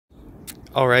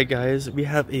Alright guys, we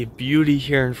have a beauty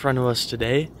here in front of us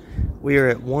today. We are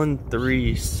at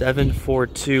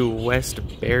 13742 West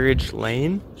Berridge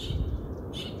Lane,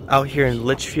 out here in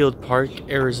Litchfield Park,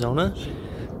 Arizona.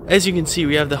 As you can see,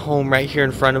 we have the home right here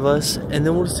in front of us, and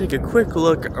then we'll just take a quick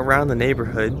look around the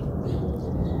neighborhood.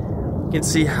 You can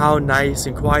see how nice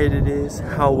and quiet it is,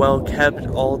 how well kept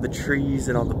all the trees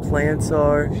and all the plants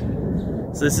are.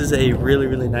 So this is a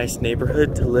really nice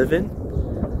neighborhood to live in.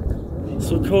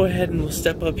 So we'll go ahead and we'll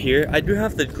step up here. I do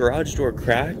have the garage door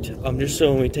cracked, just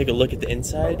so when we take a look at the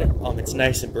inside, it's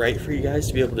nice and bright for you guys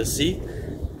to be able to see.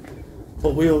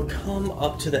 But we'll come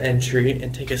up to the entry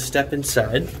and take a step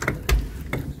inside.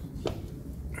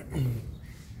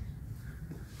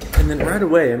 And then right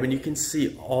away, you can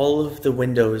see all of the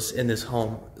windows in this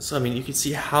home. So, you can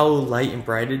see how light and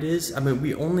bright it is.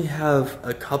 We only have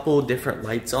a couple different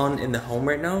lights on in the home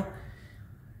right now,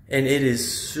 and it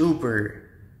is super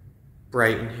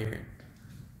bright in here.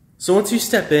 So once you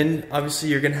step in, obviously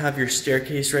you're gonna have your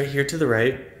staircase right here to the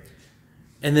right.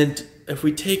 And then if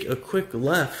we take a quick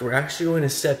left, we're actually going to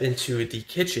step into the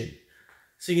kitchen.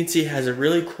 So you can see it has a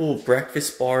really cool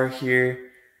breakfast bar here.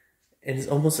 And it's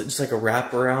almost just like a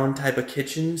wraparound type of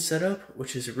kitchen setup,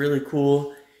 which is really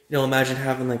cool. Imagine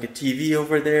having like a TV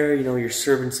over there, you're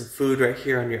serving some food right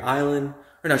here on your island,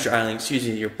 or not your island, excuse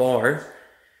me, your bar.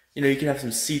 You can have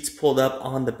some seats pulled up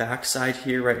on the back side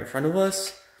here right in front of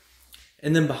us.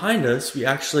 And then behind us, we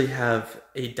actually have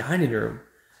a dining room.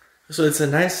 So it's a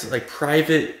nice like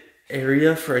private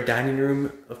area for a dining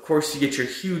room. Of course, you get your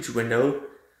huge window.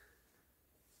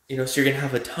 So you're gonna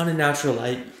have a ton of natural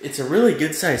light. It's a really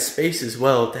good sized space as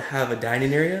well to have a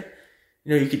dining area.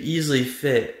 You could easily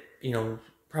fit,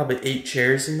 probably 8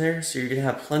 chairs in there. So you're gonna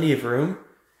have plenty of room.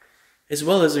 As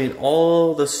well as,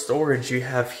 all the storage you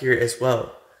have here as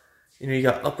well. You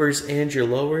got uppers and your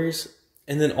lowers,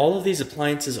 and then all of these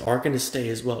appliances are going to stay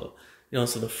as well.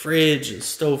 So the fridge, the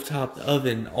stovetop, the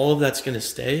oven, all of that's going to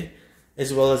stay,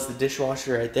 as well as the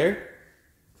dishwasher right there.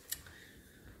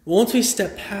 Once we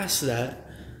step past that,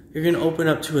 you're going to open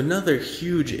up to another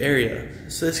huge area.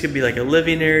 So this could be like a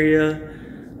living area,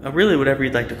 really whatever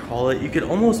you'd like to call it. You could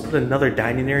almost put another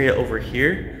dining area over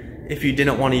here if you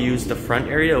didn't want to use the front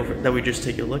area that we just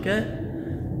take a look at.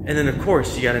 And then of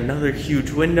course, you got another huge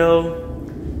window.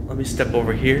 Let me step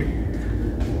over here.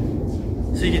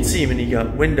 So you can see, you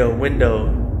got windows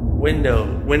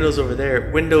over there,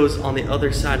 windows on the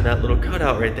other side of that little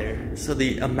cutout right there. So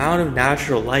the amount of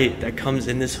natural light that comes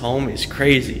in this home is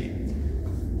crazy.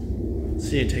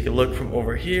 So you take a look from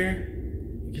over here.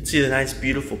 You can see the nice,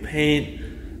 beautiful paint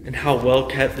and how well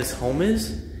kept this home is.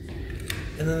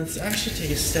 And then let's actually take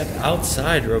a step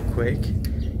outside real quick.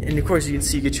 And of course, you can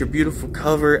see you get your beautiful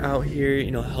cover out here,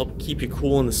 help keep you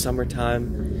cool in the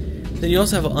summertime. Then you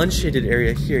also have an unshaded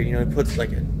area here, it puts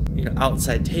like a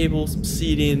outside table, some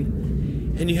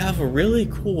seating, and you have a really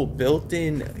cool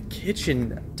built-in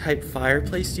kitchen type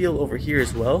fireplace deal over here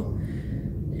as well.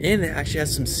 And it actually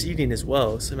has some seating as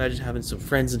well. So imagine having some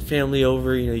friends and family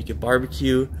over, you could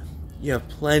barbecue. You have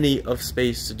plenty of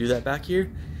space to do that back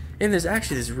here. And there's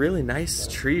actually this really nice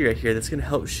tree right here that's gonna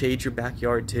help shade your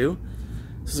backyard too.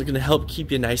 So it's going to help keep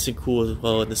you nice and cool as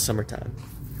well in the summertime.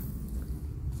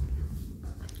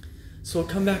 So we'll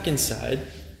come back inside,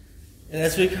 and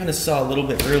as we kind of saw a little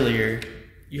bit earlier,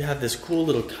 you have this cool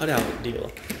little cutout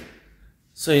deal.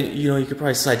 So you could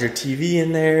probably slide your TV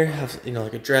in there, have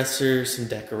like a dresser, some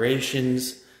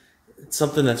decorations. It's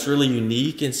something that's really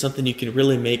unique and something you can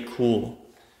really make cool.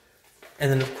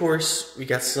 And then of course we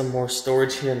got some more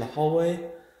storage here in the hallway.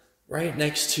 Right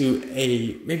next to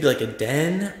maybe like a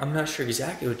den. I'm not sure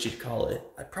exactly what you'd call it.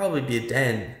 I'd probably be a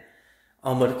den.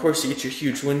 But of course you get your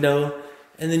huge window.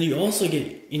 And then you also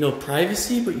get,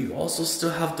 privacy, but you also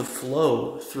still have the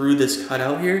flow through this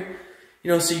cutout here.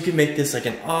 So you can make this like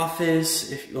an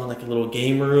office. If you want like a little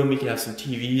game room, you can have some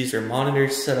TVs or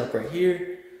monitors set up right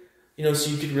here. So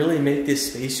you could really make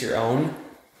this space your own.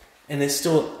 And it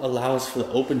still allows for the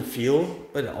open feel,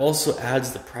 but it also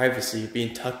adds the privacy of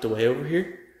being tucked away over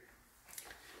here.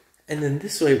 And then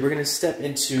this way, we're going to step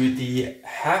into the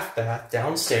half bath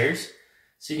downstairs.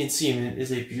 So you can see it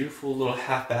is a beautiful little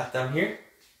half bath down here.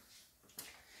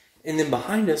 And then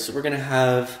behind us, we're going to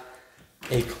have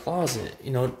a closet,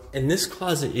 and this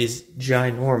closet is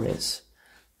ginormous.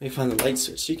 Let me find the light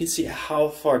switch so you can see how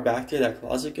far back there that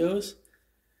closet goes.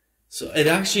 So it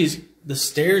actually is, the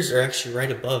stairs are actually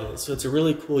right above it. So it's a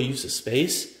really cool use of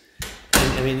space.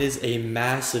 And it is a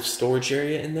massive storage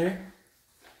area in there.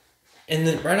 And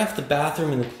then right off the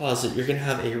bathroom and the closet, you're going to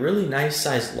have a really nice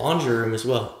sized laundry room as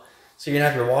well. So you're going to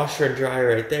have your washer and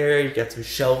dryer right there. You got some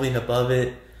shelving above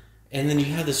it. And then you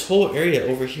have this whole area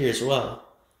over here as well.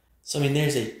 So I mean,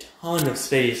 there's a ton of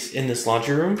space in this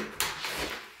laundry room.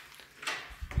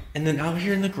 And then out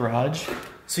here in the garage,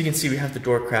 so you can see we have the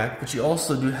door crack, but you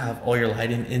also do have all your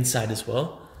lighting inside as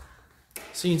well.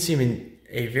 So you can see, I mean,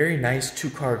 a very nice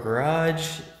 2-car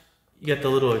garage. You got the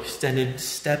little extended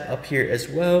step up here as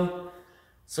well.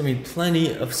 So I mean,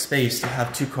 plenty of space to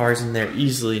have 2 cars in there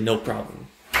easily, no problem.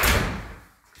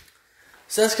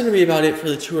 So that's going to be about it for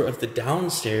the tour of the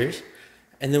downstairs.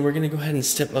 And then we're going to go ahead and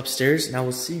step upstairs, and I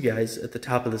will see you guys at the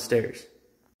top of the stairs.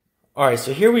 Alright,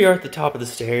 so here we are at the top of the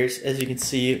stairs. As you can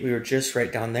see, we were just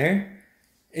right down there.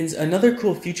 And another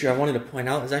cool feature I wanted to point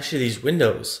out is actually these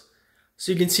windows.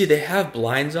 So you can see they have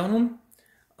blinds on them.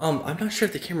 I'm not sure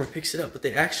if the camera picks it up, but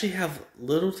they actually have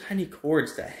little tiny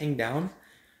cords that hang down.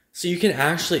 So you can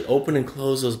actually open and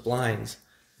close those blinds.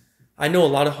 I know a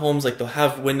lot of homes, like, they'll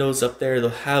have windows up there, they'll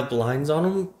have blinds on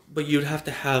them, but you'd have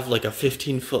to have like a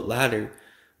 15-foot ladder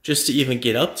just to even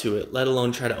get up to it, let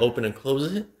alone try to open and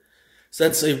close it. So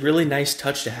that's a really nice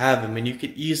touch to have. I mean, you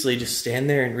could easily just stand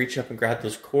there and reach up and grab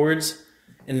those cords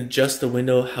and adjust the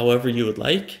window however you would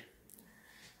like.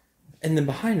 And then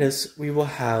behind us, we will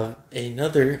have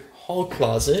another hall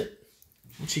closet,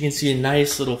 which you can see a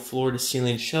nice little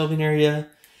floor-to-ceiling shelving area.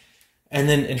 And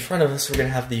then in front of us, we're going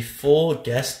to have the full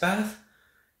guest bath.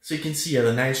 So you can see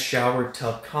the nice shower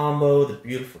tub combo, the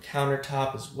beautiful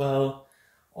countertop as well.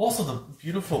 Also, the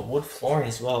beautiful wood flooring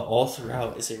as well all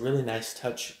throughout is a really nice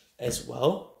touch as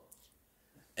well.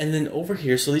 And then over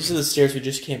here, so these are the stairs we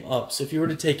just came up. So if you were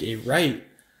to take a right,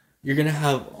 you're going to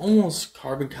have almost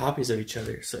carbon copies of each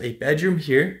other. So a bedroom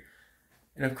here,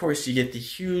 and of course you get the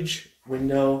huge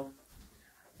window.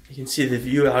 You can see the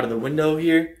view out of the window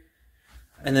here.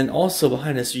 And then also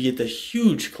behind us, you get the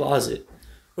huge closet,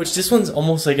 which this one's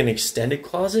almost like an extended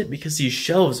closet because these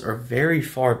shelves are very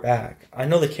far back. I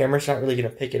know the camera's not really going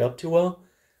to pick it up too well,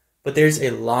 but there's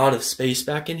a lot of space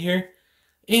back in here.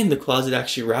 And the closet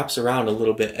actually wraps around a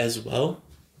little bit as well.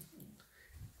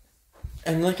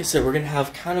 And like I said, we're going to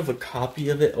have kind of a copy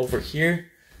of it over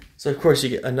here. So of course you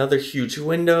get another huge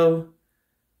window,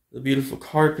 the beautiful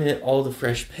carpet, all the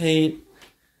fresh paint,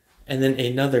 and then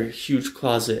another huge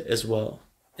closet as well.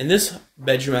 And this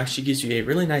bedroom actually gives you a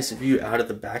really nice view out of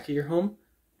the back of your home.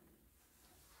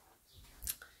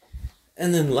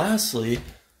 And then lastly,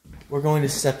 we're going to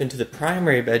step into the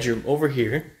primary bedroom over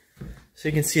here. So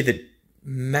you can see the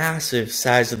massive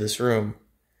size of this room.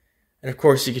 And of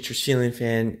course you get your ceiling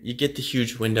fan, you get the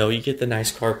huge window, you get the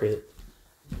nice carpet.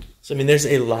 So I mean, there's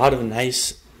a lot of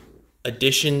nice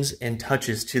additions and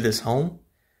touches to this home.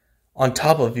 On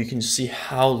top of, you can see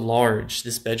how large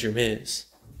this bedroom is.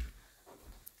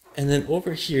 And then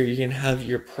over here, you can have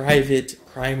your private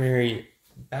primary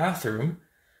bathroom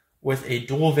with a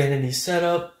dual vanity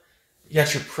setup. You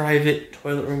got your private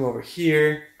toilet room over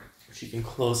here, which you can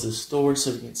close this door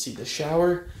so you can see the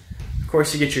shower. Of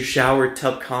course, you get your shower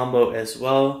tub combo as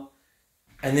well.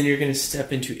 And then you're going to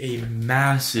step into a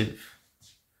massive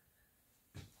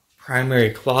primary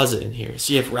closet in here.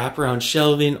 So you have wraparound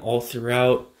shelving all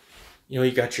throughout. You know,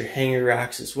 you got your hanger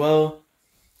racks as well.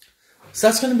 So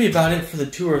that's going to be about it for the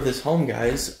tour of this home,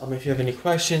 guys. If you have any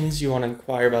questions, you want to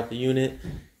inquire about the unit,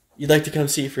 you'd like to come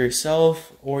see it for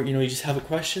yourself, or you just have a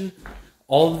question,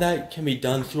 all of that can be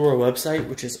done through our website,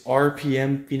 which is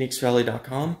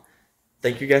rpmphoenixvalley.com.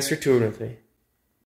 Thank you guys for touring with me.